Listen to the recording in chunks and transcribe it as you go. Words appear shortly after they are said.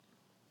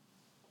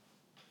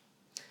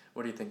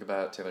What do you think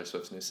about Taylor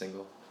Swift's new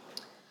single?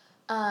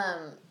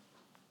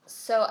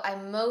 So I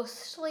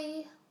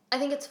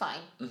think it's fine.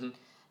 Mm-hmm.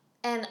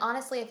 And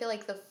honestly, I feel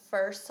like the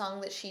first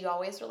song that she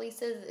always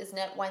releases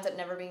winds up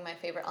never being my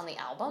favorite on the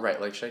album.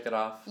 Right, like Shake It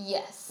Off.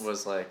 Yes.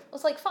 Was like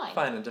fine.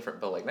 Fine and different,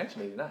 but like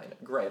 1989,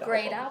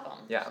 Great album.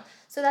 Yeah.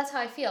 So that's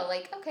how I feel.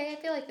 Like, okay, I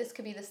feel like this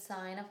could be the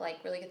sign of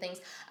like really good things.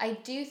 I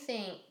do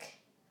think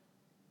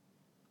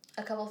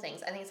a couple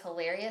things. I think it's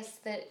hilarious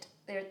that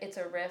it's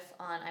a riff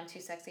on "I'm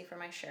Too Sexy for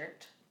My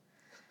Shirt."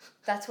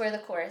 That's where the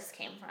chorus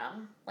came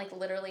from. Like,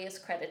 literally is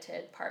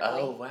credited partly.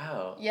 Oh,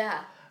 wow.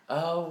 Yeah.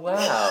 Oh,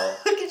 wow.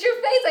 Look at your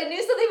face. I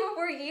knew something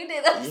before you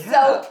did. I'm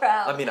so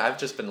proud. I mean, I've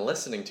just been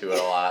listening to it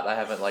a lot. I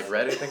haven't, like,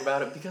 read anything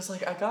about it because,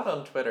 like, I got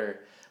on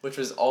Twitter, which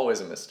was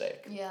always a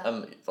mistake.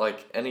 Yeah.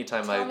 Like,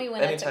 anytime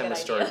the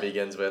story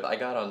begins with, I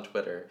got on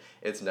Twitter,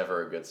 it's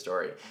never a good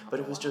story. But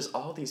it was just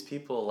all these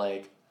people,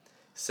 like,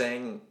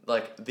 saying,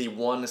 like, the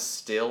one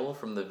still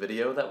from the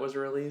video that was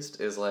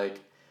released is, like,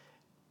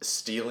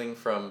 stealing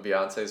from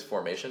Beyonce's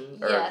Formation,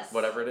 or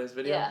whatever it is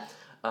video.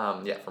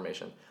 Yeah.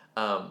 Formation.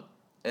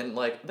 And,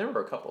 like, there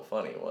were a couple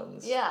funny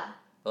ones. Yeah.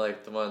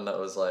 Like, the one that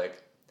was,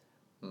 like,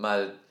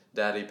 my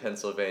daddy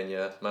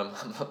Pennsylvania, my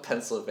mama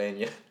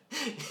Pennsylvania.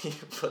 You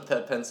put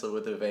that pencil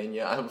with a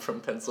vania, I'm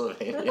from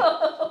Pennsylvania.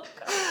 Oh,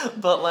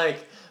 but,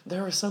 like,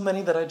 there were so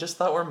many that I just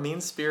thought were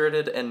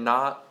mean-spirited and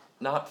not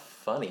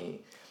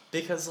funny.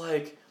 Because,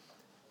 like,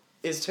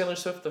 is Taylor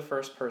Swift the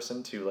first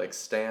person to, like,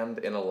 stand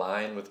in a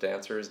line with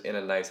dancers in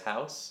a nice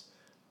house?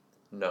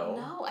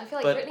 No, I feel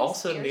like but Britney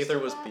also Spears neither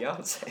did was that.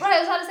 Beyonce. Right, I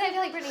was about to say, I feel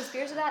like Britney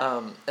Spears did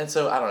that. And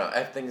so, I don't know,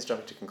 I think it's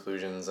jumping to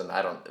conclusions, and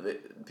I don't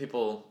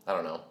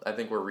know, I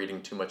think we're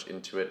reading too much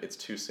into it, it's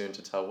too soon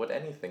to tell what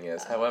anything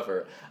is.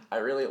 However, I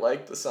really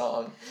like the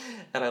song,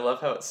 and I love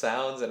how it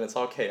sounds, and it's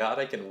all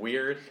chaotic and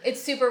weird. It's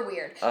super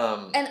weird.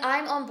 And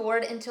I'm on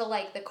board until,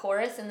 like, the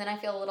chorus, and then I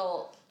feel a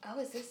little,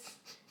 is this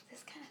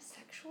kind of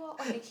sexual?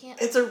 Like, I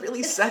can't... It's a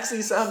really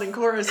sexy sounding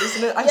chorus,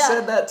 isn't it? I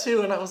said that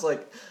too, and I was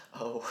like,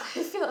 oh.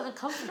 I feel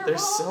uncomfortable.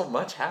 There's so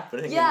much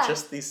happening in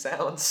just these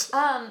sounds.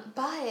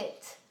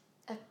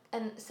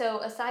 And so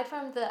aside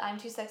from the "I'm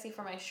Too Sexy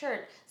for My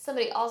Shirt,"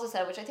 somebody also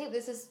said, which I think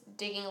this is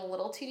digging a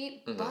little too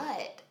deep,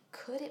 but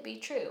could it be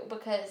true?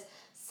 Because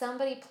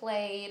somebody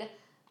played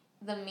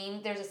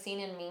there's a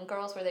scene in Mean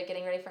Girls where they're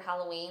getting ready for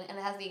Halloween, and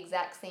it has the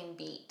exact same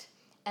beat.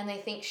 And they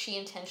think she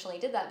intentionally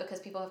did that because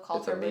people have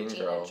called her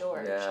Regina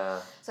George. Yeah.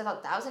 So I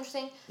thought that was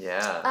interesting.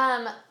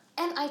 Yeah.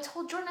 And I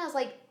told Jordan, I was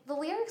like, the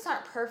lyrics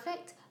aren't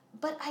perfect,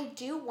 but I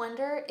do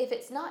wonder if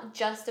it's not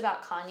just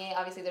about Kanye.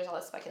 Obviously, there's all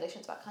the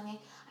speculations about Kanye.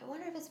 I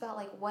wonder if it's about,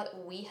 like,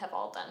 what we have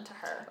all done to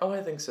her. Oh,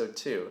 I think so,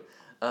 too.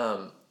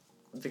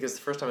 Because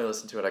the first time I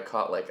listened to it, I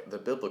caught, like, the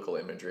biblical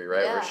imagery,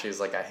 right? Yeah. Where she's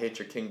like, I hate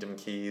your kingdom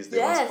keys. They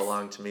once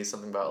belonged to me.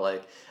 Something about,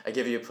 like, I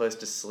give you a place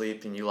to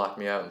sleep and you lock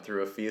me out and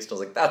threw a feast. I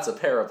was like, that's a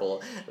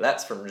parable.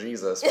 That's from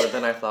Jesus. But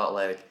then I thought,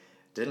 like,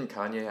 didn't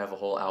Kanye have a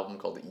whole album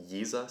called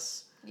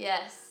Yeezus?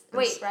 Yes.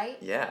 Wait, right?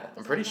 Yeah,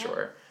 I'm pretty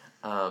sure.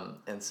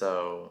 And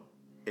so...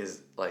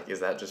 Is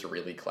that just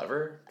really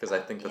clever? Because I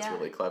think that's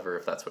really clever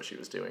if that's what she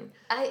was doing.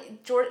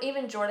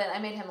 Jordan, I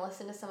made him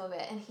listen to some of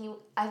it, and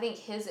I think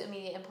his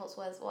immediate impulse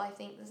was, well, I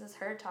think this is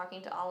her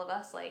talking to all of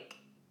us, like,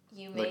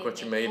 you made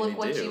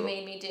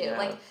me do. Yeah.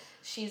 Like,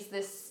 she's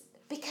this,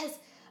 because,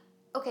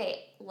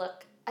 okay,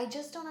 look, I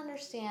just don't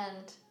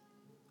understand,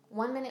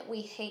 one minute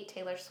we hate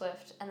Taylor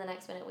Swift, and the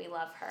next minute we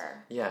love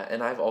her. Yeah,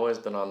 and I've always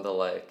been on the,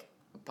 like,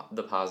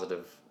 the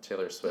positive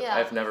Taylor Swift. Yeah.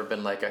 I've never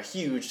been, like, a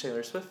huge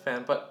Taylor Swift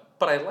fan, but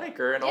I like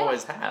her and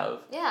always have.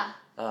 Yeah.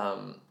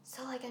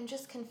 So, like, I'm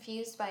just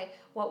confused by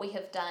what we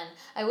have done.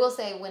 I will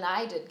say, when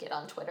I did get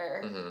on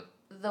Twitter,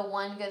 the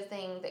one good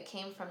thing that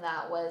came from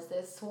that was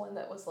this one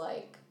that was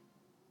like,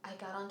 I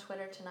got on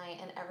Twitter tonight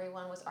and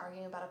everyone was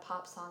arguing about a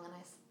pop song,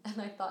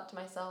 and I thought to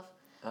myself,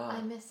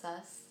 I miss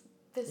us.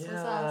 This was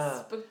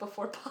us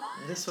before pop.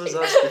 This was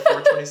us before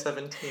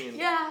 2017.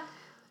 Yeah.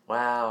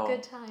 Wow.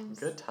 Good times.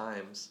 Good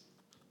times.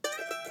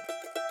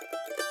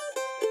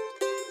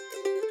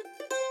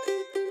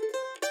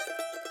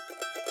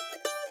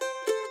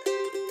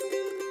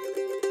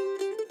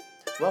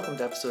 Welcome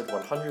to episode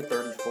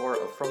 134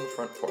 of From the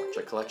Front Porch,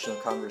 a collection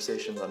of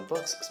conversations on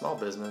books, small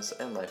business,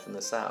 and life in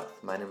the South.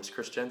 My name is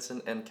Chris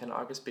Jensen, and can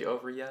August be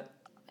over yet?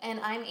 And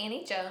I'm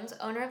Annie Jones,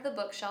 owner of The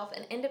Bookshelf,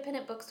 an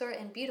independent bookstore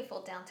in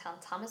beautiful downtown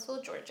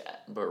Thomasville, Georgia.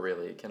 But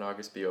really, can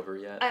August be over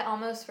yet? I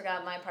almost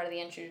forgot my part of the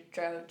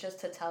intro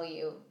just to tell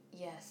you,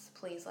 yes,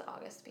 please let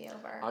August be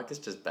over.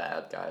 August is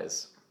bad,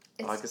 guys.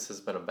 August has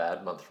been a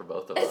bad month for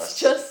both of us. It's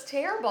just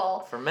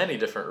terrible. For many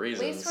different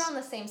reasons. At least we're on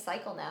the same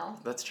cycle now.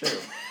 That's true.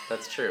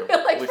 That's true.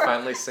 Like we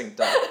finally synced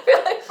up. I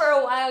feel like for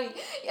a while,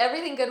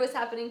 everything good was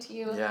happening to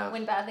you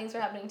when bad things were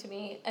happening to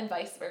me, and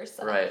vice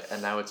versa. Right,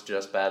 and now it's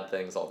just bad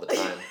things all the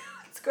time.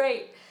 It's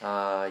great.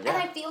 Yeah. And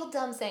I feel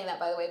dumb saying that,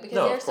 by the way,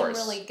 because there's some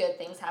really good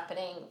things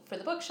happening for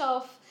the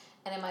bookshelf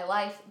and in my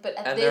life, but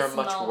at this moment... And there are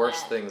much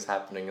worse things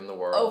happening in the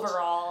world.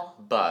 Overall.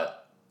 But...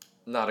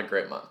 not a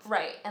great month.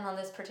 Right, and on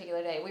this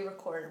particular day, we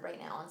record right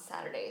now on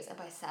Saturdays, and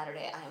by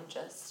Saturday, I am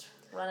just...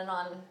 running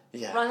on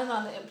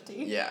the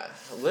empty. Yeah,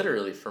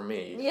 literally for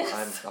me.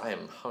 Yes. I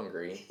am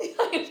hungry.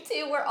 I am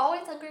too. We're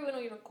always hungry when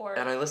we record.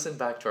 And I listened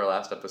back to our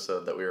last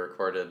episode that we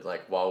recorded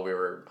like while we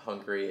were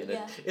hungry, and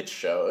it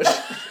showed.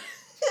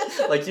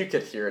 Like you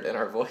could hear it in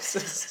our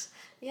voices.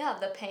 Yeah,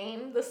 the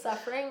pain, the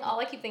suffering. All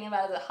I keep thinking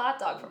about is a hot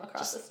dog from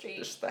across the street.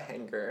 Just the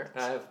hanger.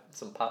 I have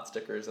some pot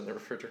stickers in the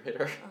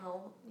refrigerator.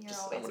 Oh, always.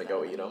 I'm gonna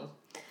go eat them.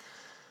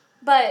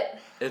 But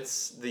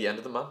it's the end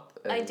of the month.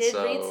 And I did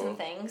read some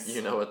things.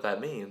 You know what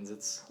that means.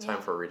 It's time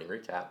for a reading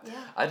recap. Yeah.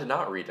 I did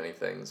not read any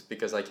things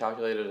because I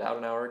calculated it out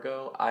an hour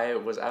ago. I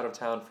was out of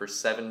town for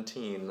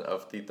 17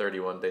 of the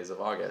 31 days of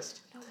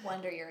August. No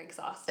wonder you're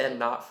exhausted. And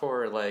not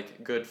for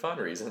like good fun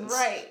reasons.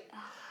 Right.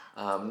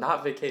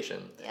 Not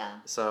vacation. Yeah.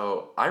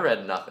 So I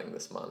read nothing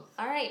this month.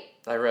 All right.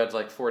 I read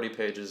like 40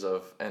 pages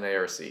of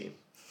NARC.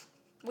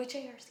 Which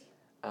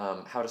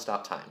ARC? How to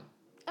Stop Time.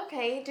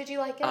 Okay, did you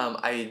like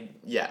it?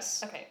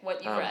 Yes. Okay,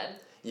 what you've read.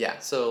 Yeah,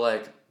 so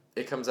like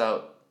it comes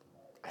out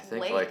I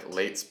think like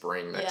late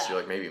spring next year,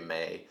 like maybe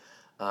May.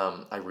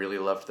 I really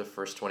loved the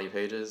first 20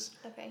 pages.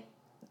 Okay.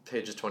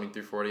 Pages 20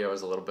 through 40 I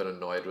was a little bit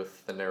annoyed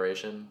with the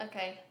narration.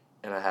 Okay.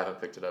 And I haven't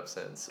picked it up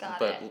since.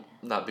 But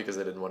not because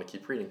I didn't want to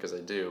keep reading because I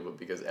do, but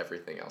because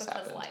everything else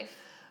happened. Life.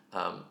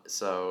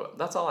 So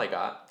that's all I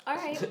got. All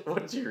right.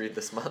 What did you read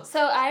this month?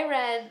 So I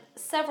read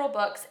several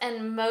books,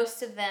 and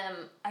most of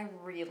them I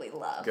really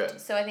loved.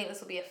 Good. So I think this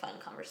will be a fun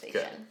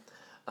conversation. Good.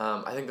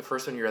 I think the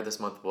first one you read this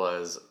month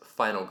was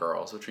Final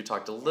Girls, which we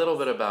talked a little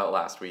bit about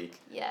last week.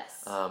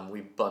 Yes.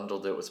 We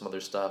bundled it with some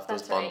other stuff.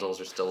 Those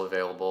bundles are still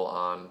available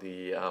on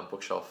the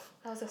Bookshelf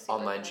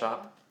online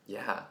shop.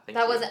 Yeah, thank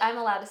you. I'm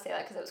allowed to say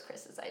that because it was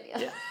Chris's idea.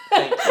 Yeah,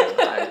 thank you.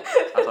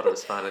 I thought it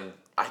was fun, and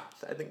I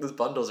think those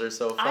bundles are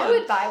so fun. I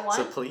would buy one.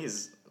 So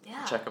please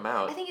check them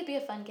out. I think it'd be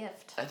a fun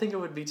gift. I think it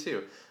would be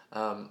too.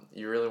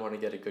 You really want to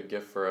get a good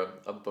gift for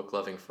a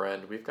book-loving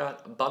friend. We've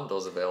got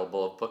bundles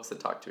available of books that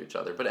talk to each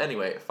other. But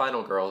anyway,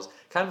 Final Girls,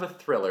 kind of a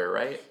thriller,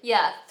 right?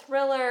 Yeah,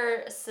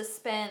 thriller,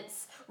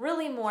 suspense,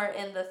 really more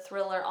in the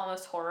thriller,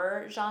 almost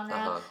horror genre.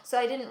 Uh-huh. So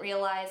I didn't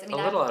realize... a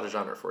little out of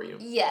genre for you.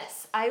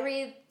 Yes. I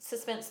read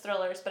suspense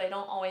thrillers, but I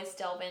don't always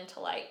delve into,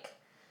 like,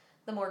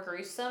 the more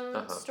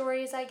gruesome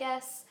stories, I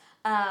guess.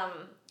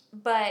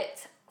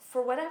 But...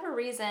 for whatever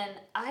reason,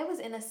 I was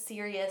in a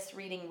serious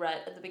reading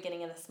rut at the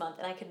beginning of this month,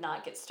 and I could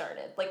not get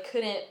started. Like,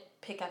 couldn't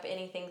pick up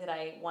anything that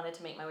I wanted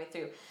to make my way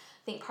through.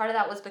 I think part of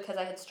that was because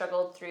I had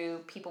struggled through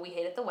People We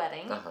Hate at the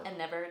Wedding and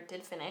never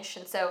did finish.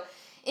 And so,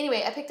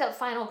 anyway, I picked up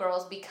Final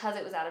Girls because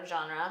it was out of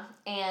genre,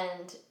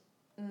 and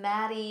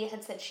Maddie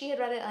had said she had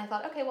read it, and I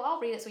thought, okay, well, I'll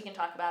read it so we can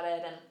talk about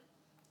it.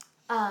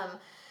 And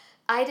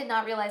I did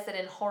not realize that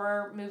in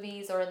horror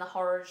movies or in the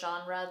horror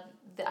genre,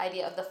 the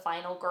idea of the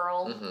final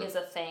girl is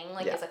a thing,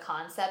 is a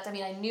concept. I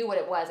mean, I knew what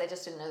it was, I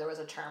just didn't know there was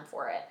a term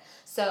for it.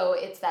 So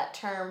it's that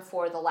term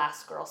for the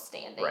last girl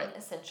standing,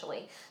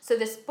 essentially. So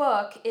this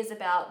book is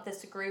about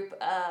this group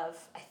of,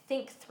 I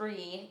think,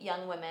 3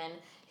 young women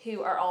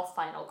who are all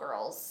final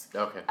girls.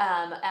 Okay.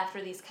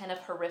 After these kind of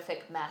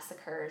horrific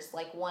massacres.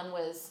 Like, one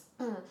was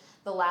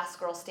the last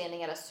girl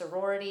standing at a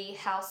sorority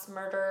house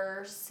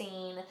murder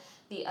scene.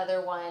 The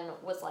other one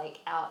was, like,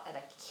 out at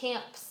a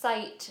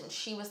campsite, and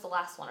she was the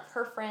last one of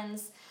her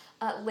friends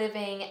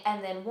living.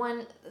 And then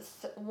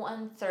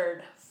one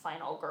third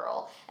final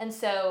girl. And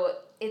so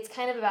it's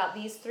kind of about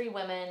these 3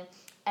 women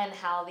and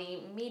how the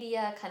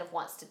media kind of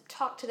wants to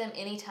talk to them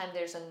anytime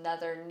there's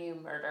another new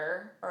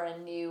murder or a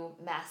new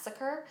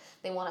massacre.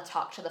 They want to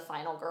talk to the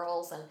final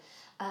girls. And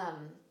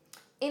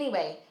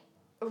anyway,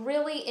 a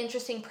really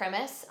interesting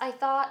premise, I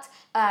thought.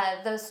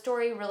 The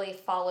story really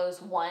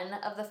follows one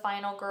of the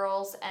final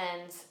girls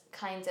and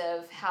kind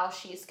of how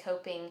she's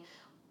coping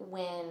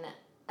when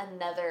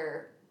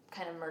another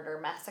kind of murder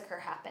massacre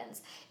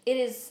happens. It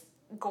is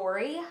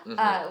gory,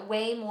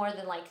 way more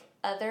than like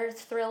other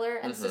thriller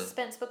and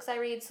suspense books I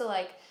read. So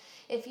like,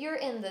 if you're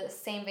in the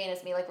same vein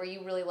as me, like where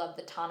you really love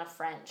the Tana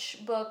French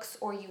books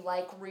or you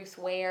like Ruth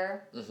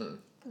Ware,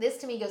 this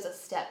to me goes a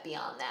step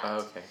beyond that. Oh,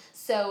 okay.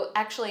 So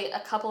actually a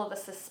couple of the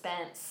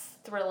suspense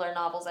thriller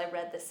novels I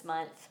read this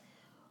month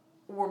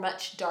were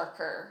much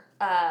darker,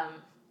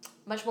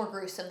 much more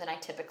gruesome than I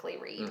typically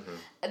read.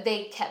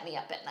 They kept me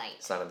up at night.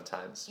 Sign of the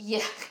times.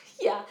 Yeah,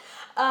 yeah.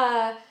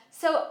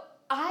 So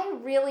I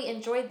really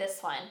enjoyed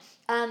this one.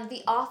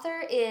 The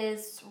author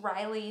is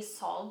Riley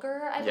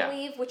Salger, I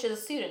believe, which is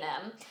a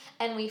pseudonym.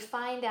 And we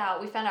found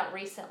out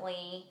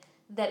recently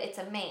that it's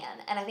a man.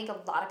 And I think a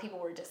lot of people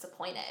were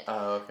disappointed.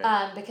 Oh,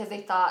 okay. Because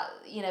they thought,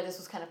 this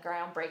was kind of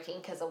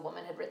groundbreaking because a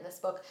woman had written this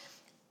book.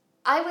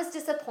 I was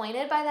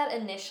disappointed by that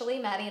initially.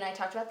 Maddie and I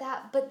talked about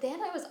that. But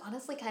then I was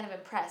honestly kind of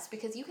impressed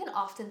because you can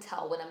often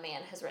tell when a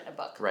man has written a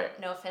book. Right.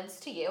 No offense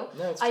to you.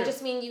 No, it's true. I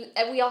just mean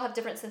we all have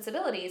different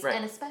sensibilities. Right.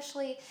 And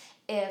especially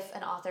if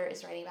an author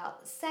is writing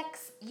about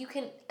sex, you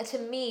can, to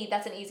me,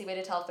 that's an easy way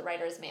to tell if the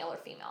writer is male or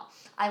female.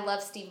 I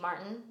love Steve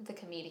Martin, the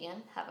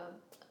comedian, have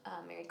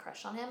a married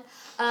crush on him.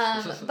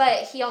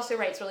 But he also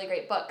writes really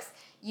great books.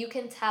 You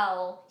can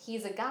tell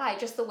he's a guy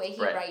just the way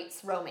he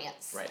writes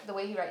romance. Right. The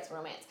way he writes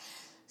romance.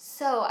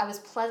 So I was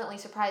pleasantly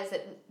surprised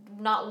that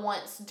not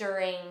once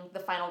during the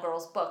Final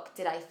Girls book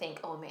did I think,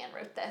 oh, a man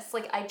wrote this.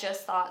 Like, I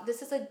just thought,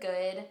 this is a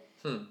good,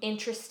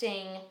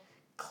 interesting,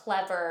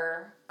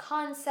 clever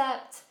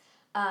concept.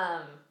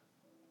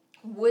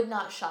 Would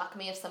not shock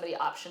me if somebody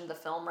optioned the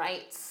film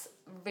rights.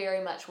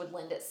 Very much would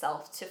lend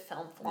itself to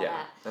film format.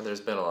 Yeah, and there's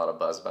been a lot of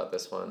buzz about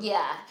this one.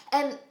 Yeah,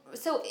 and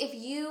so if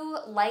you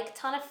like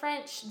Tana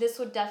French, this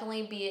would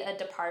definitely be a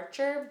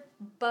departure,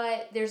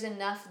 but there's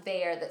enough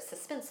there that's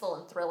suspenseful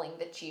and thrilling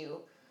that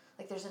you,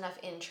 like, there's enough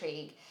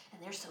intrigue,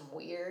 and there's some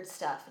weird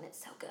stuff, and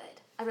it's so good.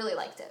 I really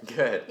liked it.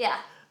 Good. Yeah.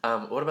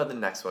 What about the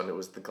next one? It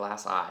was The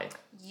Glass Eye.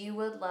 You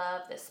would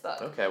love this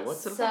book. Okay,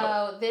 what's it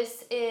about? So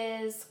this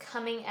is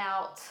coming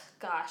out,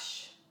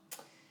 gosh,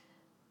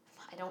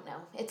 I don't know.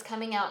 It's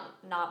coming out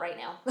not right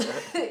now.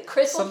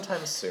 Chris will,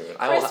 sometime soon.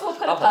 Chris will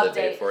put I'll up have update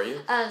the date for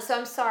you. So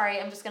I'm sorry.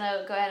 I'm just going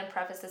to go ahead and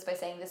preface this by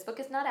saying this book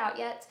is not out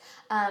yet.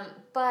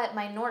 But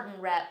my Norton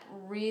rep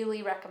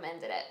really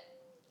recommended it.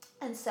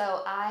 And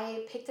so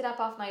I picked it up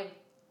off my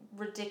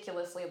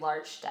ridiculously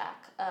large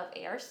stack of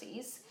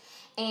ARCs.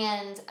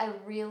 And I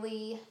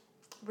really,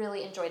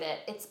 really enjoyed it.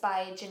 It's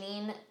by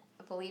Janine,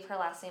 I believe her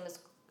last name is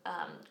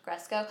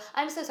Gresco.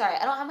 I'm so sorry.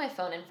 I don't have my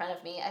phone in front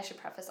of me. I should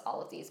preface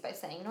all of these by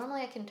saying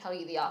normally I can tell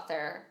you the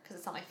author because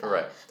it's on my phone.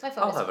 Right. My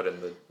phone I'll have it in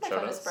the show notes. My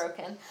phone is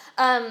broken.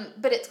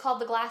 But it's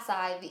called The Glass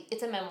Eye.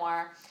 It's a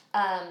memoir.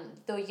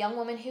 The young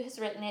woman who has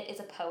written it is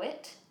a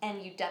poet,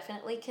 and you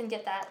definitely can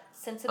get that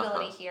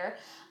sensibility here.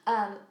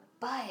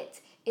 But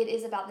it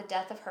is about the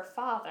death of her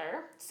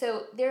father.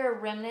 So there are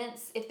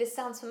remnants. If this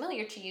sounds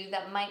familiar to you,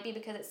 that might be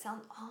because it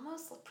sounds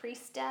almost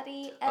Priest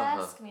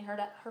Daddy-esque. I mean,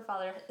 her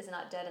father is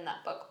not dead in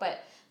that book,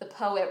 but the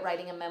poet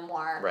writing a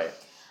memoir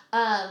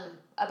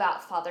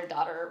about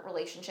father-daughter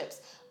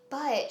relationships.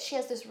 But she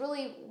has this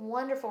really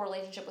wonderful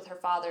relationship with her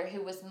father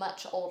who was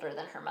much older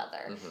than her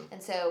mother.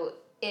 And so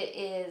it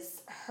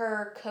is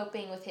her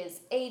coping with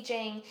his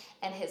aging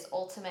and his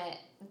ultimate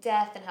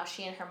death and how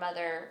she and her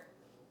mother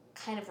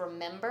kind of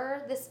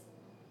remember this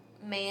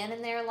man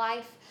in their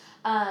life.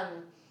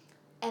 And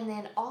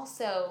then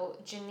also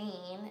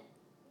Janine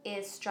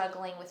is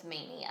struggling with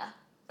mania.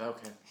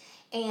 Okay.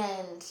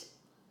 And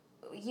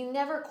you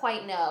never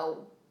quite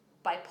know,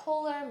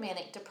 bipolar,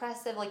 manic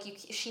depressive, like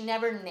she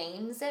never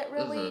names it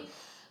really,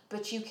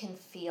 but you can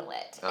feel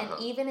it. And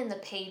even in the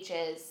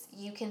pages,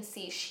 you can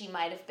see she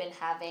might have been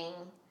having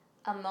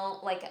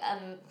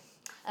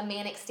a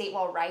manic state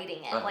while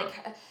writing it. Like,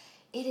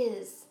 it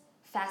is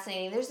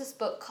fascinating. There's this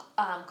book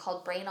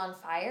called Brain on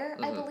Fire,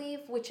 I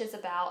believe, which is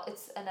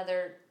it's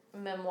another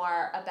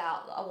memoir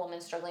about a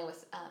woman struggling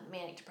with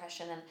manic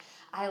depression, and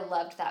I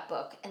loved that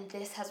book, and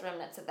this has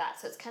remnants of that.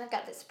 So it's kind of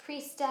got this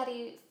priest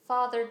daddy,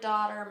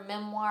 father-daughter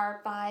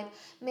memoir vibe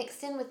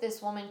mixed in with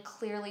this woman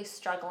clearly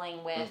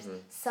struggling with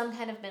some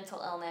kind of mental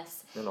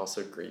illness. And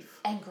also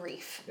grief.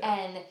 Yeah.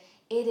 And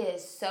it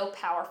is so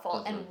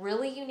powerful and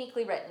really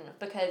uniquely written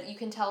because you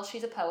can tell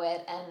she's a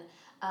poet,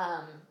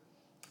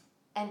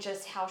 and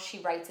just how she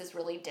writes is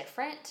really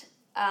different.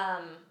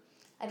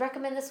 I'd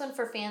recommend this one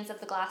for fans of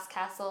The Glass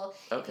Castle.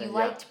 Okay, if you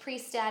liked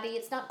Priest Daddy,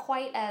 it's not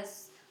quite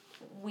as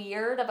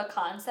weird of a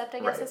concept, I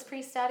guess, as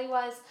Priest Daddy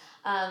was.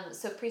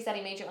 So if Priest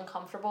Daddy made you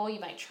uncomfortable,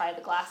 you might try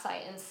The Glass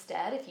Eye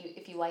instead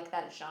if you like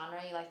that genre,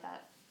 you like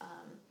that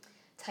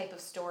type of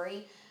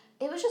story.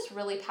 It was just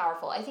really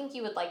powerful. I think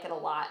you would like it a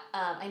lot.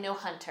 I know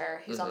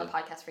Hunter, who's on the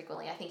podcast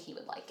frequently. I think he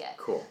would like it.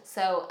 Cool.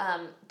 So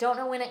don't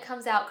know when it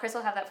comes out. Chris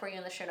will have that for you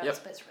in the show notes,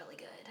 but it's really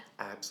good.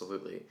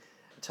 Absolutely.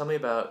 Tell me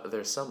about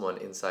There's Someone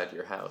Inside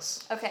Your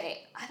House.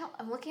 Okay,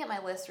 I'm looking at my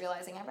list,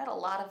 realizing I read a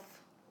lot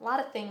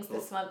of things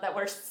this month that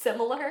were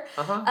similar.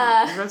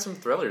 You read some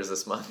thrillers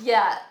this month.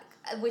 Yeah,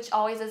 which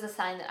always is a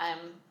sign that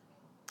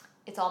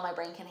it's all my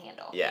brain can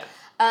handle. Yeah.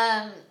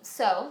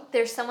 So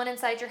There's Someone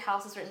Inside Your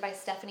House is written by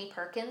Stephanie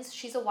Perkins.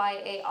 She's a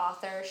YA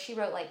author. She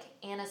wrote like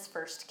Anna's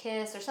First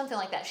Kiss or something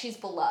like that. She's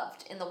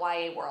beloved in the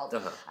YA world.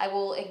 I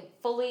will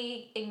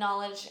fully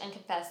acknowledge and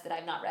confess that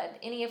I've not read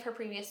any of her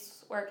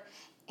previous work.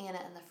 Anna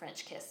and the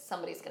French Kiss.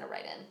 Somebody's going to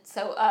write in.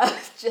 So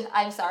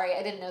I'm sorry.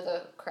 I didn't know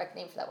the correct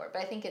name for that word,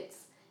 but I think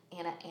it's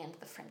Anna and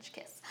the French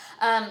Kiss.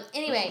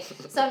 Anyway,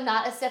 so I'm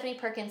not a Stephanie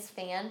Perkins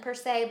fan per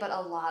se, but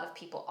a lot of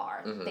people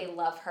are. They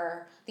love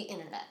her. The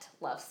internet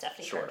loves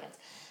Stephanie Perkins.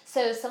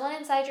 So Someone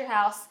Inside Your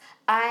House,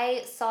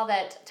 I saw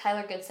that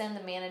Tyler Goodson,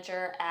 the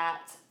manager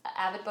at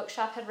Avid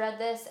Bookshop, had read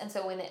this, and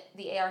so when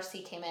the ARC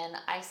came in,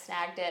 I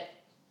snagged it.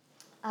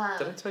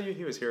 Did I tell you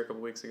he was here a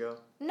couple weeks ago?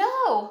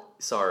 No.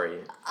 Sorry.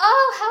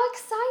 Oh, how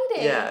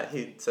exciting. Yeah,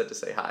 he said to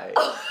say hi,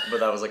 but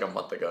that was like a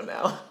month ago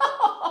now.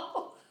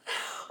 Oh,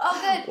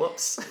 good.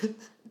 Whoops.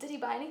 Did he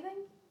buy anything?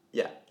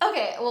 Yeah.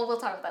 Okay, well, we'll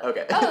talk about that.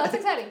 Okay. Oh, that's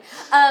exciting.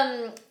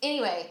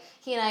 Anyway,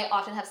 he and I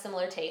often have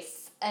similar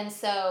tastes, and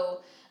so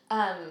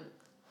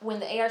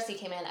when the ARC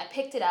came in, I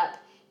picked it up,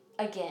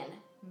 again,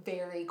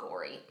 very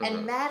gory.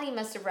 And Maddie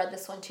must have read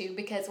this one too,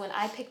 because when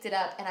I picked it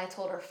up and I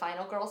told her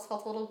Final Girls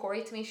felt a little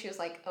gory to me, she was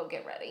like, oh,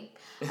 get ready.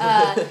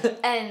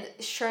 And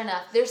sure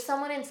enough, There's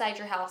Someone Inside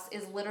Your House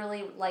is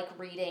literally like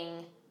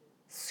reading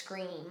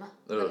Scream,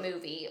 the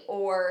movie,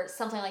 or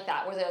something like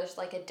that, where there's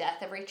like a death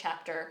every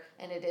chapter,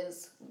 and it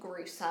is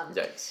gruesome.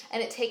 Yikes.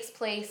 And it takes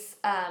place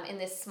in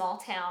this small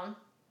town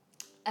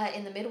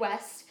in the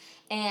Midwest,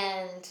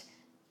 and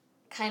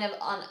kind of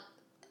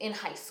in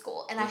high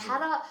school. And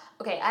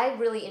I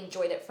really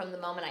enjoyed it from the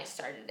moment I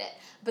started it.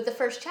 But the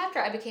first chapter,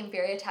 I became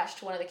very attached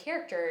to one of the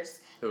characters.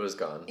 Who was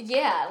gone.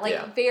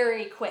 Yeah,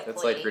 very quickly.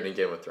 It's like reading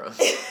Game of Thrones.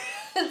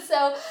 and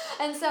so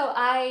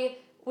I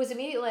was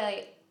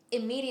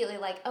immediately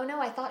like, oh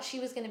no, I thought she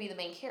was going to be the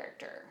main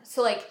character.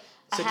 So like...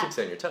 So it keeps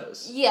you on your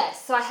toes.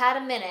 Yes. So I had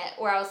a minute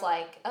where I was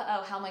like,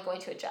 uh-oh, how am I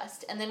going to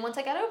adjust? And then once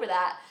I got over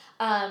that,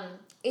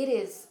 it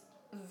is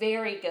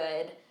very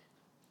good.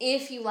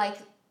 If you like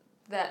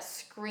that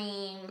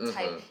Scream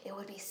type, it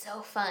would be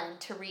so fun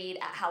to read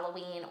at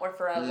Halloween or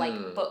for a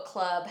book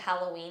club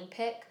Halloween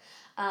pick.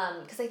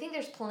 Because I think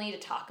there's plenty to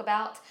talk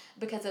about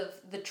because of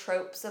the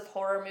tropes of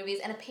horror movies.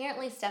 And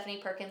apparently Stephanie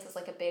Perkins is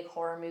like a big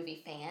horror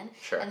movie fan.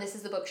 Sure. And this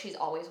is the book she's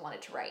always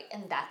wanted to write.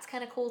 And that's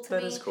kind of cool to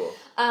me. That is cool.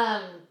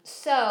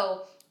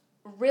 So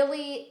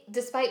really,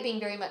 despite being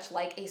very much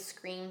like a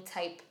Scream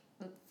type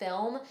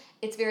film,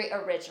 it's very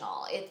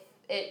original.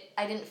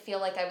 I didn't feel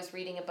like I was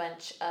reading a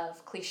bunch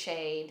of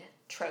cliched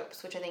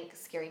tropes, which I think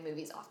scary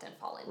movies often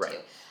fall into.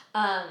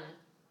 Right.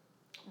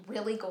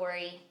 Really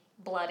gory,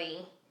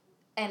 bloody.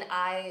 And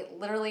I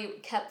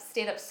literally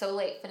stayed up so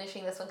late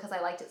finishing this one because I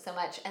liked it so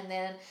much. And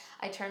then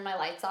I turned my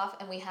lights off,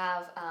 and we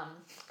have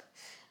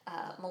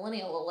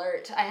millennial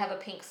alert. I have a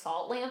pink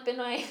salt lamp in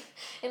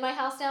my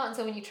house now, and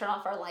so when you turn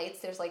off our lights,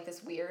 there's like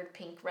this weird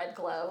pink red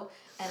glow.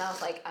 And I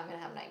was like, I'm gonna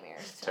have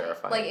nightmares tonight.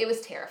 Terrifying. Like, it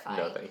was terrifying.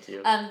 No, thank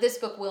you. This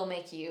book will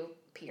make you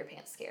pee your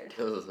pants scared.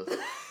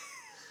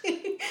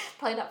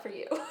 Probably not for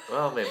you.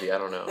 Well, maybe, I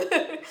don't know.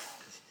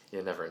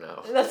 You never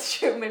know. That's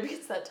true. Maybe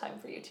it's that time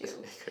for you too.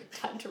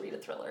 Time to read a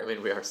thriller. I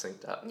mean, we are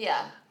synced up.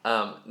 Yeah.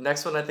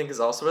 Next one I think is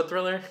also a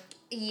thriller.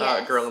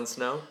 Yes. Girl in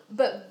Snow.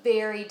 But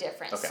very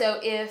different. Okay. So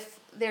if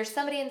there's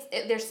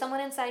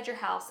someone inside your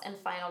house and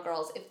Final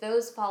Girls, if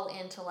those fall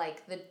into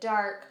like the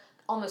dark,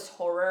 almost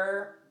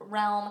horror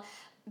realm,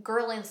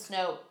 Girl in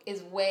Snow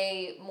is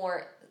way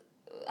more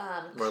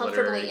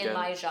comfortably in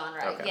my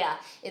genre. Okay. Yeah,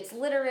 it's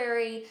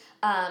literary.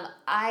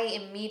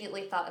 I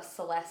immediately thought of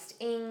Celeste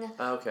Ng.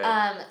 Okay.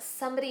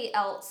 Somebody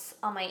else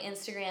on my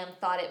Instagram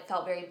thought it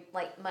felt very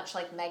much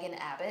like Megan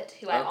Abbott,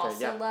 who I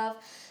also love.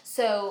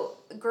 So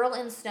Girl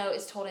in Snow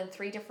is told in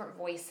 3 different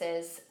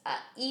voices.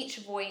 Each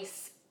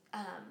voice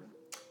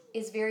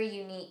is very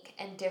unique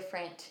and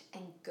different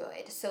and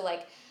good. So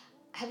like,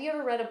 have you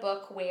ever read a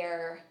book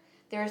where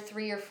there are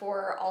 3 or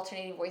 4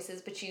 alternating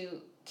voices, but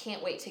you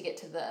can't wait to get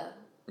to the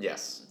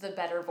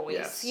better voice?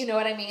 Yes. You know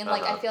what I mean?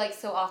 Like, I feel like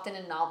so often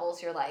in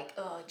novels you're like,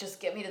 oh, just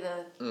get me to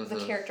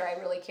the character I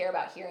really care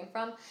about hearing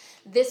from.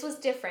 This was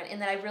different in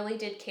that I really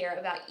did care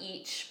about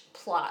each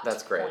plot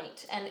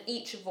point and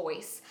each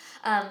voice.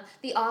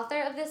 The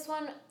author of this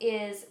one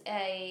is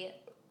a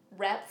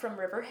rep from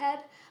Riverhead,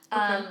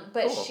 but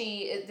cool.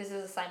 This is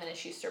a Simon &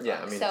 Schuster book.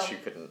 Yeah, I mean, she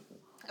couldn't.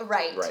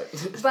 Right.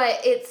 but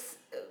it's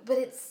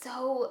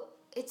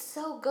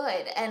so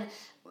good. And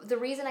the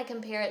reason I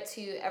compare it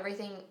to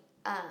everything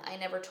I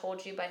Never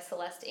Told You by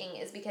Celeste Ng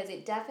is because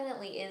it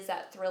definitely is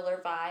that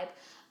thriller vibe.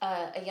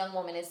 A young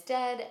woman is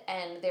dead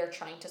and they're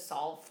trying to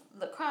solve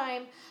the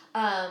crime.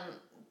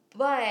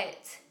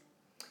 But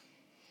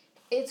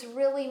it's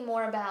really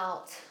more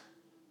about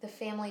the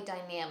family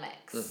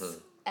dynamics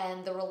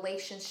and the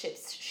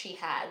relationships she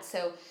had.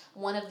 So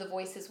one of the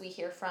voices we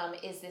hear from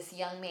is this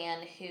young man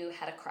who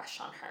had a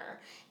crush on her.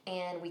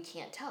 And we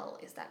can't tell,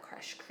 is that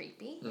crush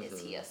creepy? Is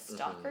he a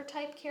stalker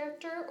type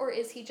character? Or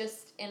is he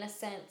just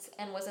innocent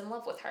and was in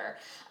love with her?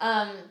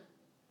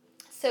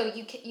 So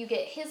you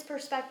get his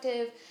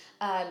perspective,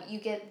 you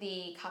get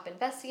the cop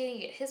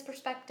investigating, you get his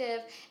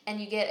perspective, and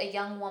you get a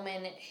young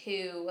woman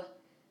who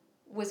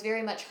was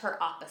very much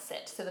her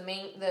opposite. So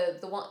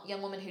the one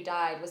young woman who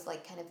died was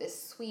like kind of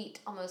this sweet,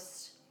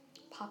 almost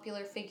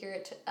popular figure.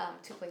 It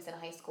took place in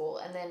high school,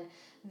 and then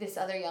this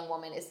other young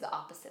woman is the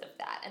opposite of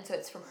that, and so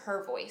it's from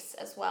her voice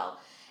as well.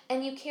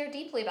 And you care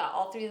deeply about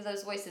all 3 of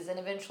those voices, and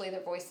eventually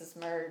their voices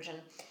merge, and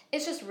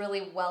it's just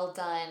really well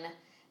done,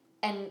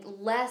 and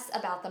less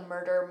about the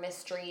murder,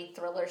 mystery,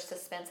 thriller,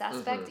 suspense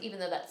aspect, even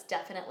though that's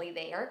definitely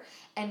there,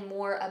 and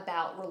more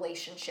about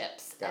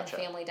relationships and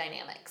family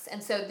dynamics.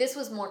 And so this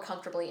was more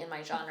comfortably in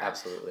my genre.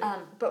 Absolutely.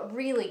 But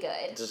really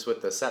good. Just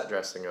with the set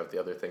dressing of the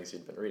other things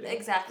you'd been reading.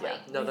 Exactly. Yeah.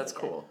 No, really that's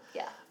good. Cool.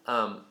 Yeah.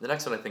 The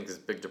next one I think is a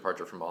big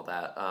departure from all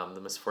that.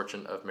 The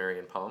Misfortune of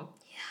Marion Palm.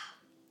 Yeah.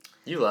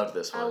 You loved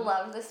this one. I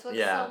loved this one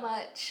so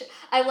much.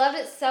 I loved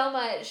it so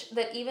much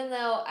that even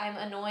though I'm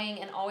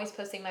annoying and always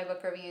posting my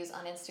book reviews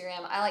on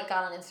Instagram, I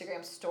got on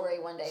Instagram story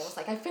one day and was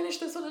like, I finished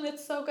this one and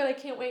it's so good. I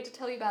can't wait to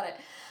tell you about it.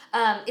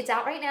 It's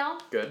out right now.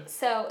 Good.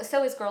 So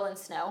is Girl in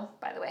Snow,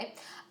 by the way.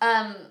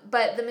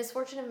 But The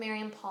Misfortune of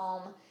Marion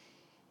Palm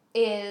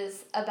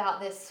is about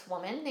this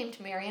woman named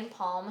Marion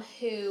Palm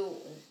who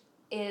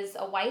is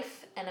a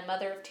wife and a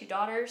mother of 2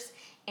 daughters,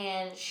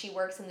 and she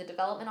works in the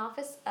development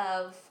office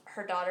of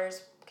her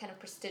daughter's kind of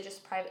prestigious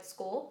private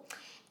school.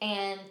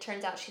 and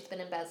turns out she's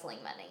been embezzling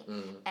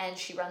money, and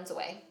she runs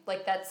away.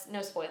 Like, that's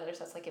no spoilers,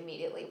 that's like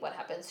immediately what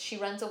happens. She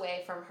runs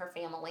away from her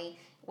family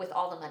with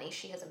all the money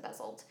she has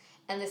embezzled,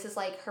 and this is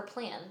like her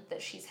plan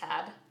that she's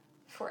had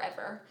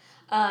forever.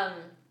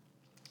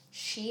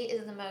 She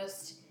is the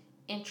most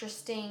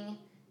interesting,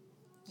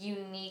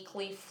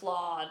 uniquely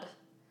flawed,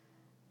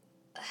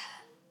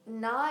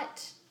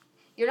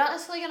 you're not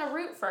necessarily going to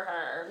root for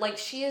her. Like,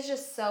 she is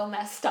just so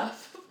messed up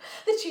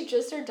that you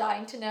just are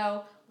dying to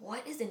know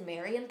what is in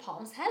Marion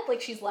Palm's head. Like,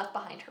 she's left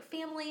behind her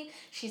family.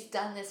 She's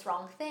done this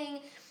wrong thing.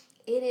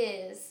 It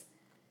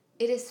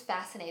is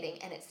fascinating,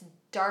 and it's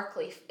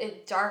darkly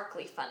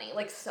funny.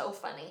 Like, so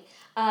funny.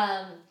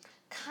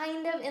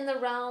 Kind of in the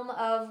realm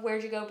of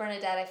Where'd You Go,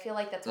 Bernadette? I feel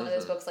like that's one of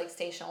those books like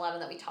Station 11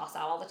 that we toss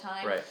out all the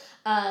time. Right.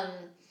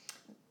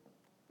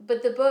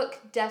 But the book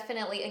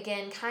definitely,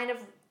 again, kind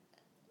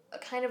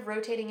of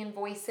rotating in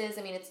voices.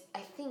 I mean, I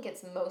think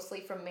it's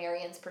mostly from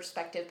Marion's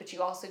perspective, but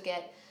you also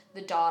get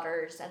the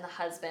daughters and the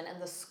husband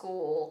and the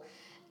school.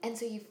 And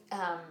so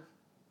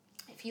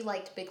if you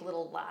liked Big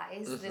Little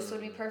Lies, this would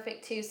be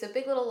perfect too. So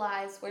Big Little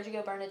Lies, Where'd You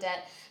Go,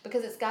 Bernadette?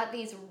 Because it's got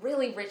these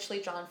really richly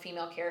drawn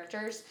female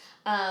characters.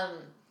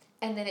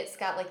 And then it's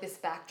got like this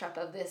backdrop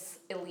of this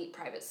elite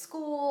private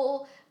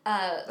school.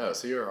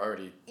 So you're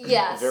already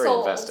very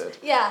sold. Invested.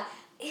 Yeah.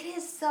 It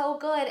is so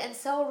good and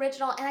so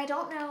original, and I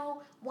don't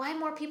know why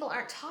more people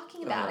aren't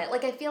talking about it.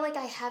 Like, I feel like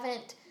I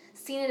haven't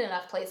seen it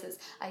enough places.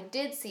 I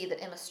did see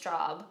that Emma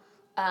Straub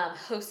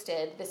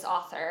hosted this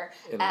author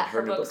at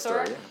her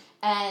bookstore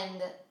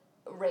and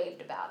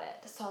raved about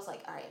it. So I was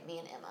like, all right, me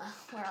and Emma,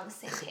 we're on the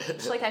same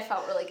page. Like, I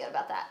felt really good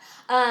about that.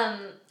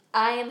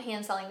 I am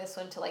hand selling this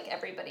one to like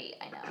everybody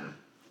I know.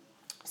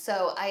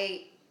 So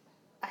I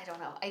don't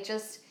know.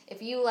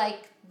 If you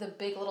like the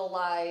Big Little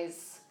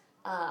Lies,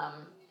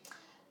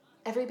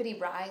 Everybody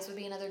Rise would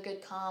be another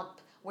good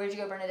comp. Where'd You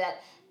Go,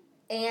 Bernadette?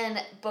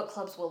 And book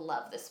clubs will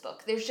love this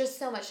book. There's just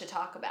so much to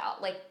talk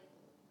about. Like,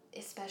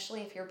 especially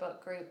if your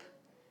book group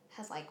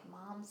has, like,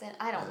 moms in.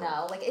 I don't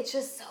know. Like, it's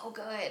just so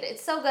good.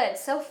 It's so good.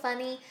 So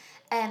funny.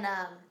 And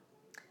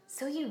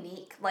so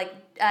unique. Like,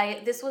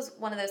 this was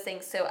one of those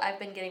things. So I've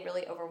been getting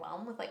really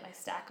overwhelmed with, like, my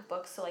stack of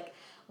books. So, like,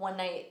 one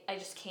night I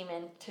just came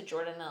in to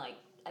Jordan and, like,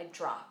 I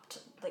dropped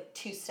like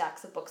 2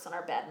 stacks of books on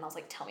our bed, and I was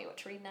like, tell me what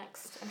to read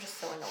next. I'm just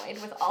so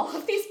annoyed with all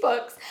of these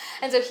books.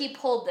 And so he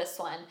pulled this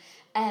one,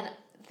 and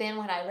then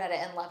when I read it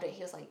and loved it,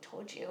 he was like,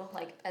 told you,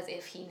 like, as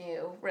if he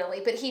knew,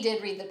 really. But he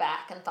did read the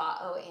back and thought,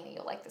 oh, Annie,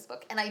 you'll like this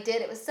book. And I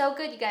did. It was so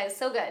good, you guys.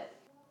 So good.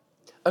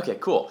 Okay,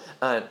 cool.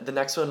 The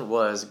next one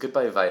was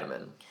Goodbye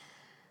Vitamin.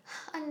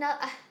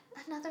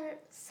 Another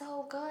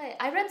so good.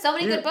 I read so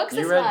many good books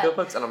this month. You read good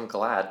books, and I'm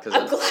glad,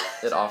 because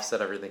it offset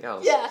everything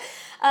else. Yeah.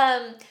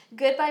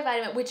 Goodbye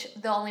Vitamin, which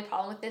the only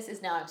problem with this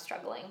is now I'm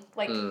struggling.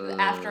 Like,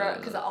 after,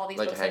 because all these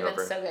books have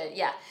been so good.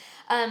 Yeah.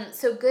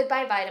 So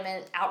Goodbye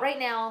Vitamin, out right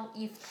now.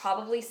 You've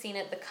probably seen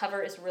it. The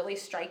cover is really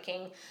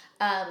striking.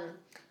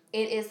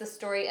 It is the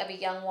story of a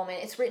young woman.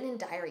 It's written in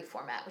diary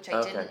format, which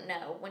I didn't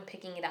know when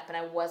picking it up, and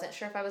I wasn't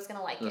sure if I was going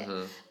to like it.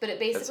 But it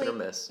basically... That's hit or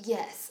miss.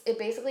 Yes. It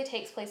basically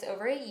takes place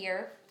over a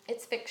year.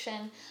 It's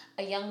fiction.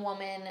 A young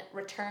woman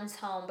returns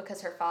home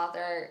because her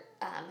father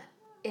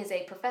is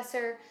a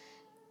professor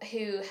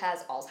who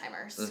has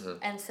Alzheimer's.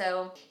 And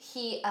so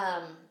he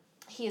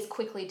is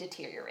quickly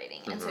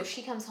deteriorating. And so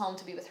she comes home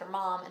to be with her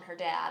mom and her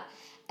dad.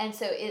 And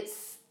so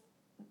it's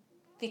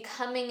the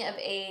coming of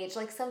age,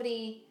 like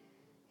somebody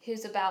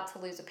who's about to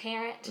lose a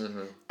parent.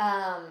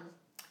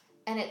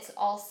 And it's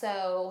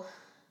also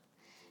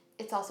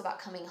about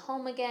coming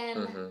home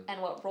again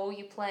and what role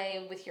you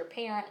play with your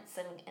parents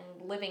and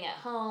living at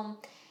home,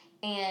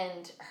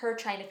 and her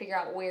trying to figure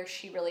out where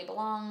she really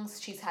belongs.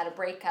 She's had a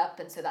breakup,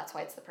 and so that's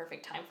why it's the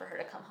perfect time for her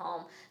to come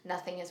home.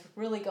 Nothing is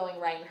really going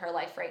right in her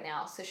life right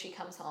now, so she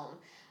comes home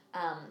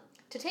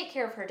to take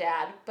care of her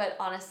dad, but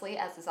honestly,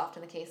 as is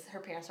often the case, her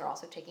parents are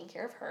also taking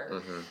care of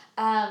her.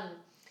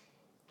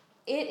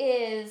 It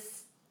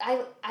is...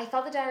 I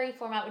thought the diary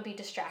format would be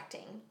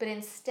distracting, but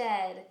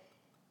instead...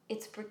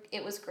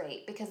 It was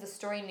great because the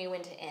story knew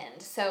when to end.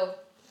 So,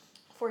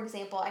 for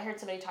example, I heard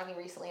somebody talking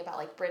recently about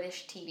like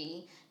British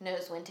TV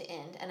knows when to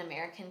end and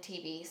American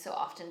TV so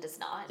often does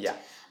not. Yeah.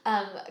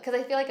 Because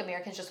I feel like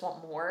Americans just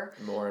want more.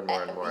 More and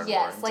more and more and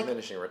more. Like,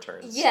 diminishing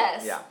returns.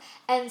 Yes. Yeah.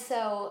 And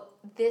so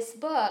this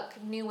book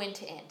knew when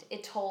to end.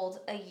 It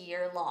told a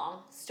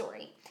year-long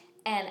story.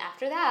 And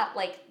after that,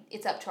 like,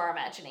 it's up to our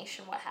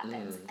imagination what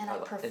happens. And I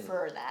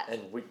prefer that.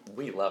 And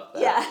we love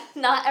that. Yeah.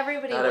 Not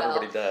everybody will. Not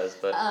everybody does,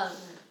 but...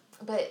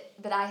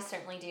 But I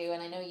certainly do,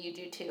 and I know you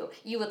do too.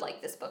 You would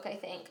like this book, I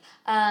think.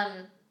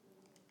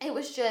 It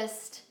was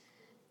just,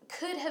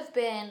 could have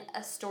been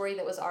a story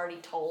that was already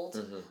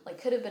told.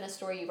 Like, could have been a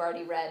story you've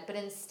already read, but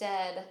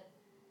instead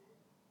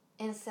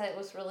it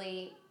was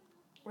really,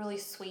 really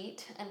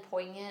sweet and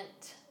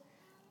poignant.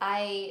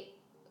 I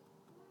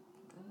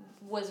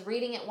was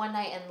reading it one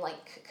night and,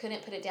 like,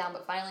 couldn't put it down,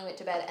 but finally went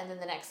to bed, and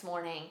then the next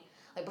morning,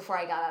 like, before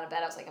I got out of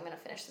bed, I was like, I'm going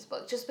to finish this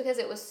book, just because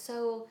it was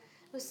so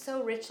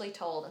richly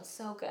told and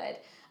so good.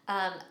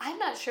 I'm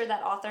not sure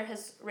that author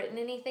has written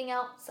anything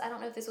else. I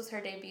don't know if this was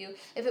her debut.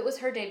 If it was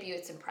her debut,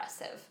 it's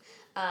impressive.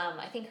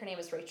 I think her name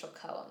is Rachel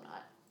Coe. I'm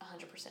not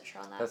 100%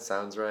 sure on that. That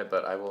sounds right,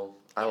 but I will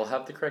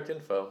have the correct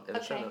info in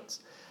the show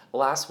notes.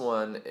 Last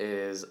one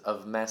is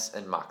Of Mess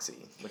and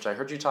Moxie, which I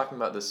heard you talking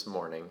about this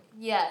morning.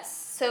 Yes.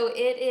 So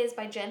it is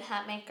by Jen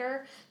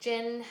Hatmaker.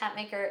 Jen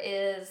Hatmaker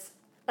is,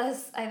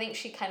 I think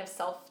she kind of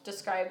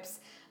self-describes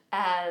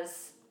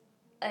as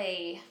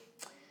a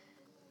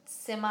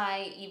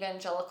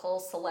semi-evangelical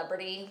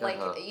celebrity, like,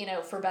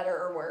 for better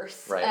or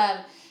worse.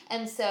 Right.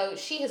 And so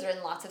she has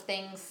written lots of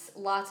things,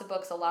 lots of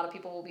books a lot of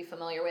people will be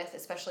familiar with,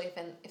 especially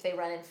if they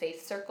run in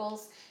faith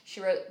circles. She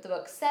wrote the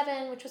book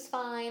Seven, which was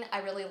fine.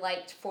 I really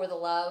liked For the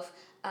Love,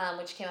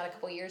 which came out a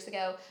couple years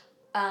ago.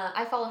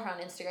 I follow her on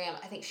Instagram.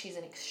 I think she's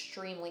an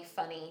extremely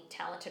funny,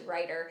 talented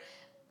writer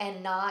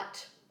and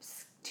not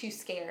too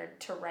scared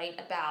to write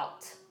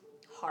about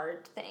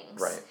hard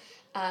things. Right.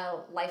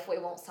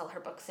 Lifeway won't sell her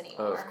books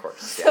anymore. Oh, of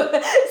course.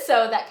 Yeah.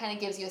 So that kind of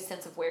gives you a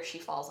sense of where she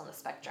falls on the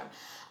spectrum.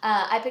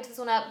 I picked this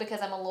one up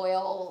because I'm a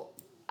loyal,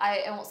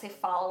 I won't say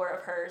follower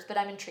of hers, but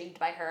I'm intrigued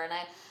by her. And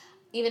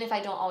even if I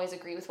don't always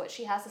agree with what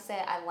she has to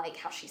say, I like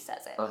how she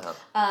says it.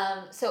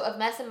 So Of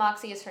Mess and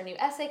Moxie is her new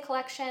essay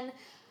collection.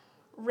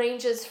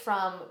 Ranges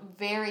from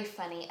very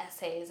funny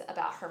essays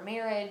about her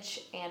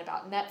marriage and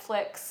about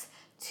Netflix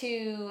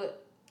to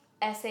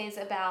essays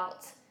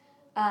about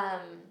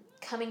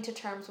coming to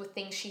terms with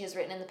things she has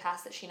written in the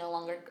past that she no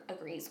longer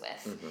agrees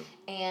with,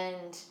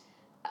 and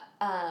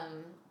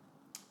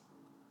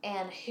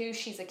who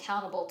she's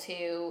accountable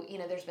to.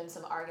 There's been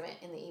some argument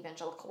in the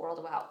evangelical world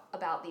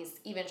about these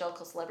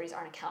evangelical celebrities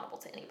aren't accountable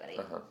to anybody.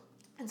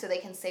 And so they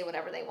can say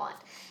whatever they want.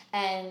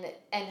 And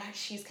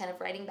she's kind of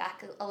writing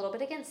back a little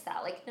bit against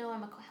that. Like, no,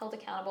 I'm held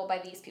accountable by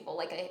these people.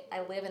 Like,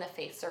 I live in a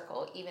faith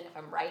circle, even if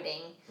I'm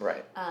writing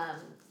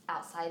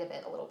outside of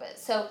it a little bit.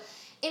 So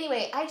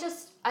anyway,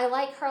 I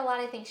like her a lot.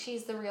 I think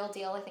she's the real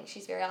deal. I think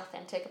she's very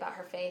authentic about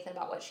her faith and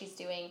about what she's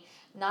doing.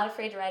 Not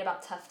afraid to write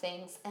about tough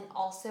things, and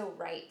also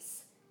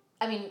writes.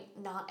 I mean,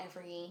 not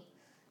every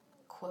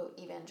quote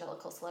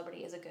evangelical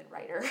celebrity is a good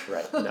writer.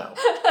 Right. No.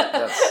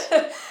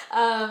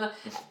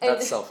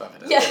 That's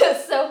self-evident.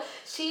 Yeah. So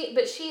she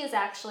is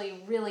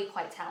actually really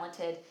quite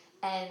talented,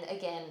 and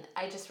again,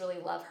 I just really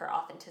love her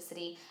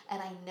authenticity.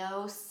 And I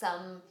know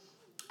some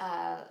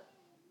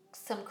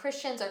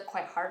Christians are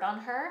quite hard on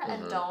her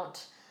and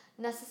don't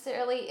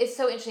necessarily. It's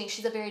so interesting.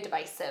 She's a very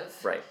divisive.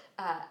 Right.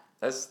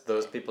 As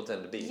those people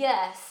tend to be.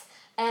 Yes.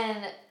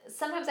 And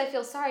sometimes I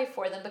feel sorry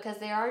for them because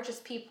they are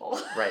just people.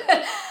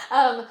 Right.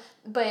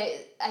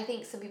 But I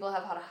think some people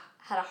have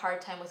had a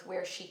hard time with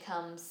where she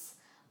comes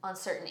on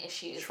certain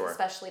issues,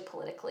 especially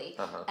politically.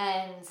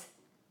 And,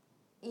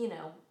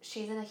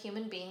 she's a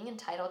human being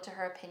entitled to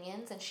her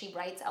opinions, and she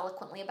writes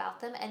eloquently about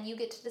them, and you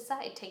get to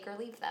decide, take or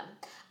leave them.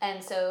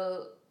 And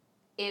so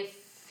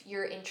if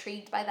you're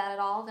intrigued by that at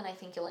all, then I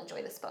think you'll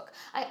enjoy this book.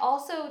 I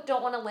also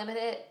don't want to limit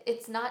it.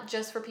 It's not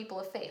just for people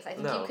of faith. I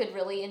think you could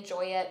really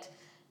enjoy it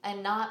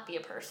and not be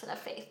a person of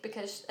faith,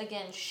 because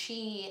again,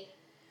 she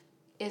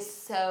is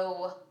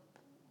so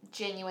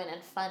genuine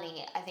and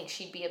funny. I think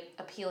she'd be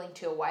appealing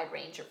to a wide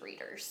range of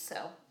readers.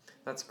 So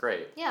that's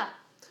great. Yeah.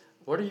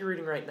 What are you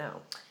reading right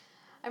now?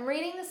 I'm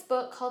reading this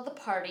book called The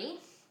Party,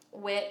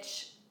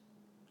 which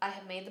I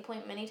have made the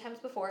point many times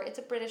before. It's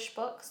a British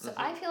book, so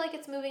I feel like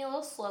it's moving a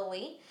little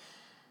slowly.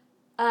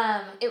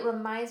 It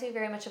reminds me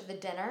very much of The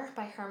Dinner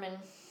by Herman.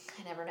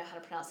 I never know how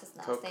to pronounce his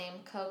last name.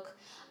 Koch.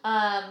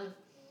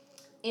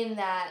 In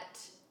that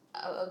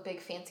a big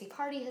fancy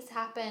party has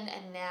happened,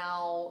 and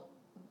now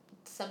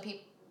some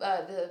people,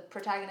 the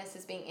protagonist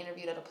is being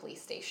interviewed at a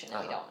police station,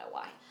 and we don't know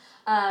why.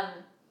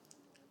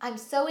 I'm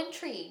so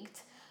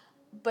intrigued,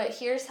 but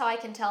here's how I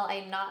can tell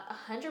I'm not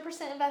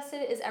 100%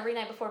 invested is every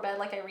night before bed,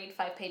 like I read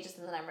 5 pages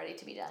and then I'm ready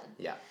to be done.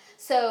 Yeah.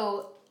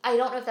 So I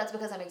don't know if that's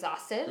because I'm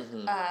exhausted,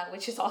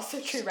 which is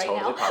also true right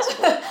now.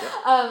 Possible.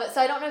 Yeah.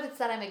 So I don't know if it's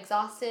that I'm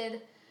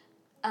exhausted.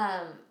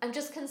 I'm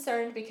just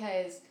concerned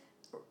because,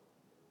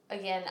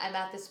 again, I'm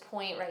at this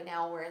point right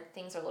now where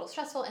things are a little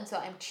stressful, and so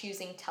I'm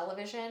choosing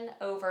television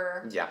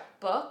over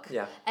book.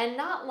 Yeah. And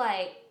not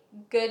like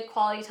good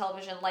quality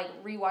television,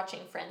 like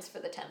rewatching Friends for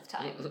the 10th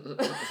time.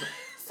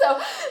 So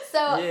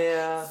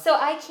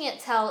I can't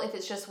tell if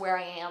it's just where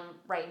I am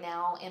right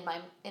now in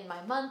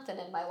my month and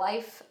in my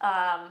life,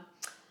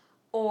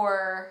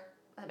 or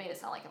that made it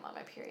sound like I'm on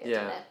my period.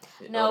 Yeah.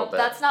 Didn't it? No,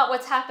 that's not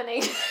what's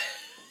happening.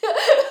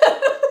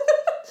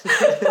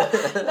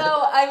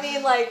 No, I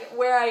mean like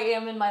where I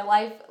am in my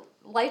life.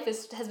 Life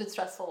has been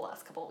stressful the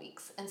last couple of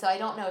weeks, and so I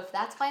don't know if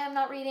that's why I'm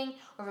not reading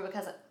or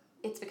because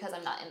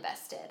I'm not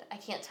invested. I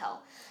can't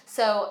tell.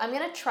 So I'm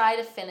gonna try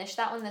to finish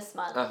that one this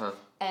month,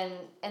 and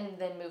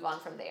then move on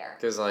from there.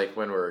 Because like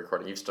when we're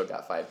recording, you've still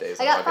got 5 days.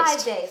 I got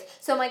August. 5 days.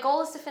 So my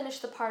goal is to finish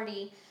The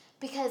Party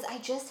because I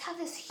just have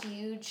this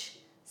huge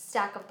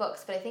stack of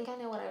books, but I think I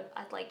know what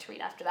I'd like to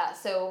read after that.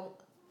 So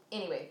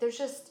anyway, there's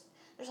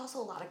also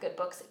a lot of good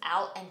books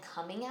out and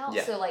coming out.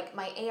 Yeah. So like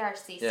my ARC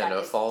stack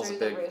is through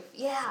the roof.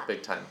 Yeah.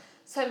 Big time.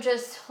 So I'm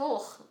just,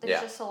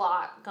 there's just a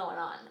lot going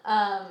on.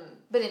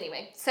 But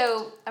anyway,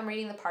 so I'm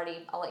reading The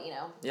Party. I'll let you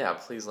know. Yeah,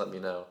 please let me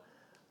know.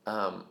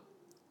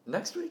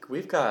 Next week,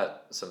 we've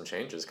got some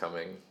changes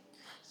coming.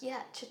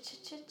 Yeah,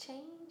 change.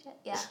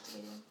 Yeah.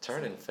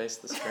 Turn and face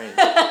the screen.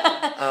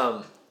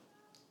 I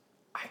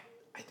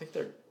think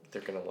they're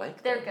gonna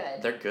like them. They're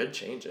good. They're good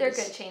changes. They're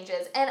good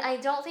changes. And I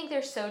don't think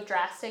they're so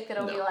drastic that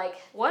it'll be like,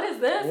 what is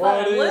this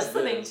I'm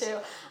listening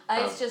to?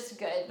 It's just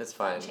good. It's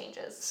fine.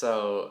 Changes.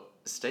 So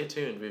stay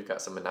tuned. We've got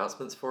some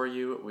announcements for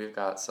you. We've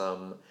got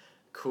some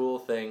cool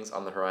things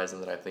on the horizon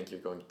that I think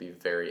you're going to be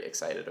very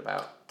excited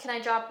about. Can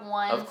I drop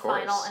one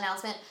final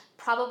announcement?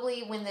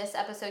 Probably when this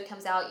episode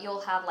comes out,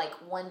 you'll have like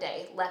 1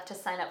 day left to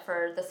sign up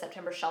for the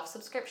September shelf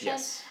subscription.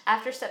 Yes.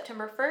 After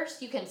September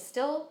 1st, you can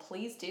still,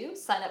 please do,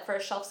 sign up for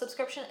a shelf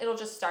subscription. It'll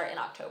just start in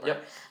October.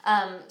 Yep.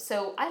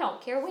 So I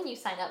don't care when you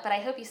sign up, but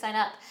I hope you sign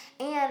up.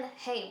 And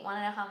hey, want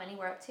to know how many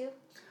we're up to?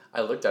 I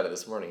looked at it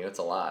this morning, and it's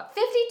a lot.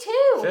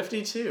 52!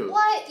 52!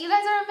 What? You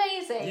guys are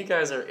amazing! You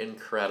guys are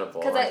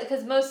incredible.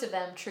 Because most of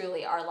them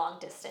truly are long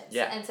distance.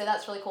 Yeah. And so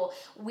that's really cool.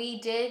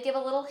 We did give a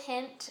little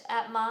hint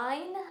at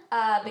mine,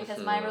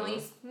 because my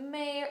release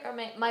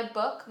my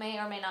book may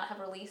or may not have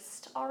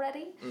released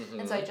already.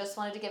 And so I just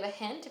wanted to give a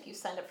hint, if you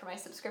signed up for my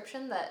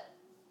subscription, that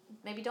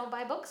maybe don't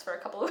buy books for a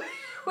couple of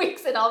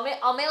weeks and I'll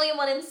mail you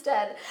one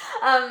instead.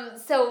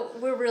 So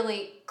we're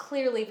really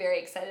clearly very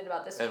excited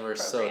about this and we're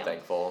program. so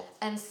thankful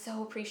and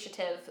so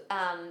appreciative,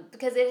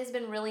 because it has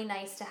been really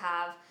nice to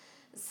have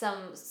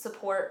some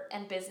support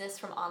and business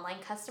from online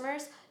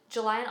customers.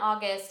 July and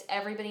August,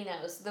 everybody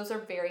knows, those are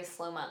very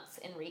slow months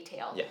in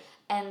retail. Yeah.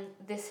 And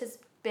this has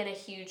been a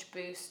huge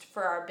boost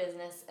for our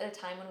business at a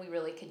time when we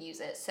really could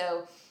use it.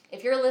 So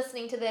if you're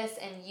listening to this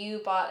and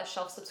you bought a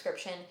shelf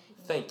subscription,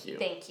 thank you.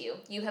 Thank you.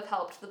 You have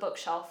helped the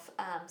bookshelf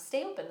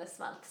stay open this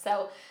month.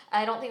 So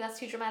I don't think that's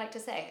too dramatic to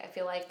say. I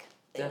feel like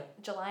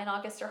July and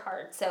August are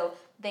hard. So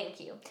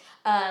thank you.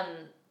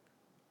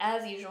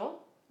 As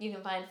usual, you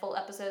can find full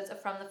episodes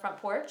of From the Front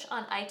Porch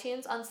on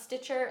iTunes, on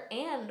Stitcher,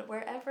 and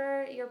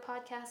wherever your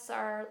podcasts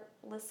are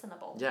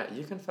listenable. Yeah,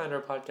 you can find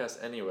our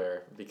podcast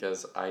anywhere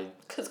because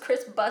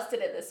Chris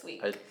busted it this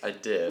week. I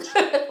did.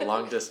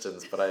 Long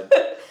distance, but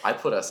I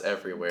put us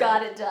everywhere.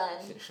 Got it done.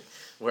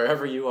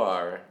 Wherever you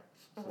are,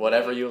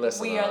 whatever you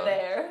listen we are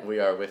there. We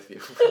are with you.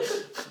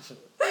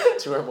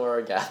 2 or more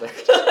are gathered.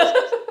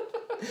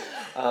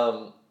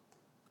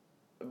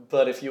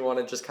 But if you want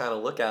to just kind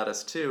of look at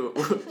us too,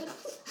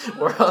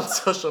 we're on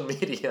social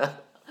media.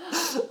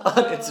 On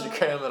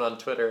Instagram and on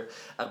Twitter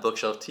at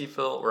Bookshelf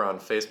Tphil. We're on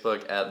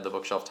Facebook at The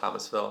Bookshelf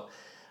Thomasville.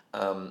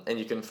 And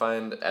you can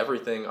find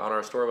everything on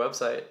our store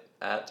website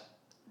at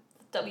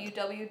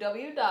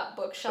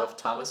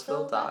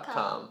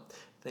www.bookshelfthomasville.com.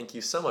 Thank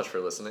you so much for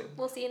listening.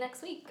 We'll see you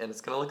next week. And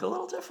it's going to look a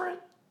little different.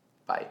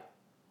 Bye.